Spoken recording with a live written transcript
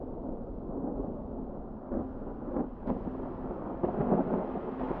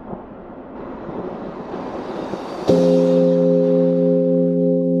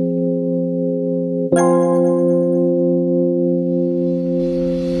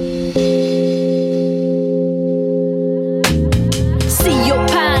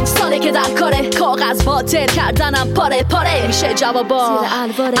که در کاره کاغذ باطل کردنم پاره پاره میشه جوابا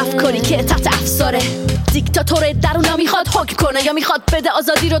افکاری که تحت افساره دیکتاتور درون میخواد حکم کنه یا میخواد بده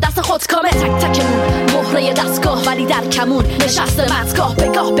آزادی رو دست خود کامه تک تکمون مهره دستگاه ولی در کمون نشسته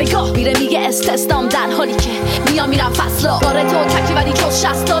مدگاه بگاه میره میگه استثنام در حالیکه میرم فصلا باره تو تکی ولی جز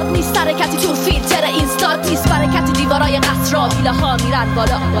شستاد نیست حرکتی تو فیلتر اینستات نیست برکتی دیوارهای قصرها ویلاها میرن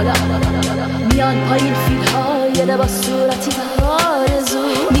بالا میان پایین فیلهای لباس صورتی و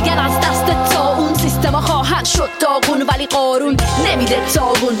آرزو میگن از دست طاعون سیستم خواهند شد داغون ولی قارون نمیده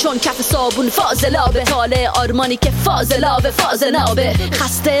طاوون چون کف صابون فاضلابه طالع آرمانی که فاضلابه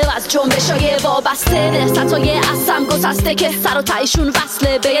خسته و از جنبشای وابسته نستای اصم گسسته که سر و تایشون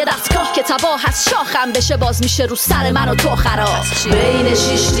وصله به یه دستگاه که تباه هست شاخم بشه باز میشه رو سر من و تو خراب بین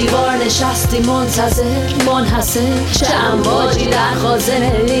شیش دیوار نشستی منتظر منحصر چه امواجی در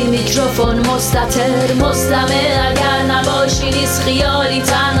خازنه این میکروفون مستتر مستمع اگر نباشی نیست خیالی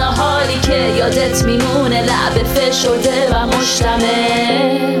تنهایی که یادت میمونه لبه فشرده و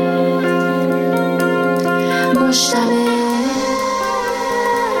مشتمه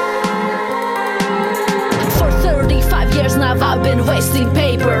For 35 years now I've been wasting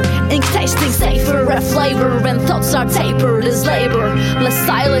paper ink tasting safer a flavor when thoughts are tapered is labor less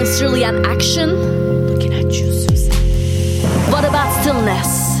silence really an action looking at you Susan what about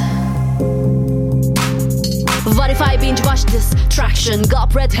stillness what if I binge watch this traction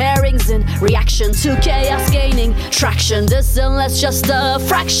got red herrings in reaction to chaos gaining traction this illness just a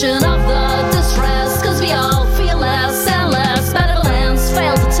fraction of the distress cause we all feel less and less better lands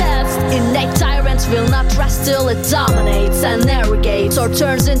fail the test innate tyrants will not rest till it dominates and arrogates or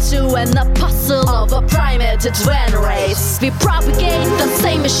turns into an apostle of a primate it venerates we propagate the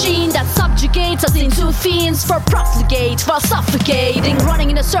same machine that subjugates us into fiends for profligate while suffocating running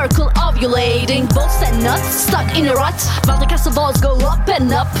in a circle ovulating bolts and nuts stuck in a rut while the castle walls go up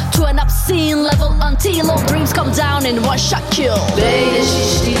and up to an obscene level until all dreams come down in one shot kill بین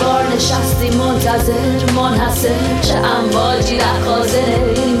شیش دیوار نشستی منتظر منحصر چه امواجی در خازنه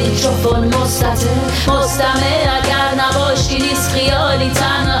این میکروفون مستمع اگر نباشی نیست خیالی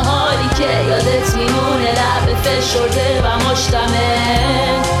تنهایی که یادت میمونه لبه فشرده و مشتمه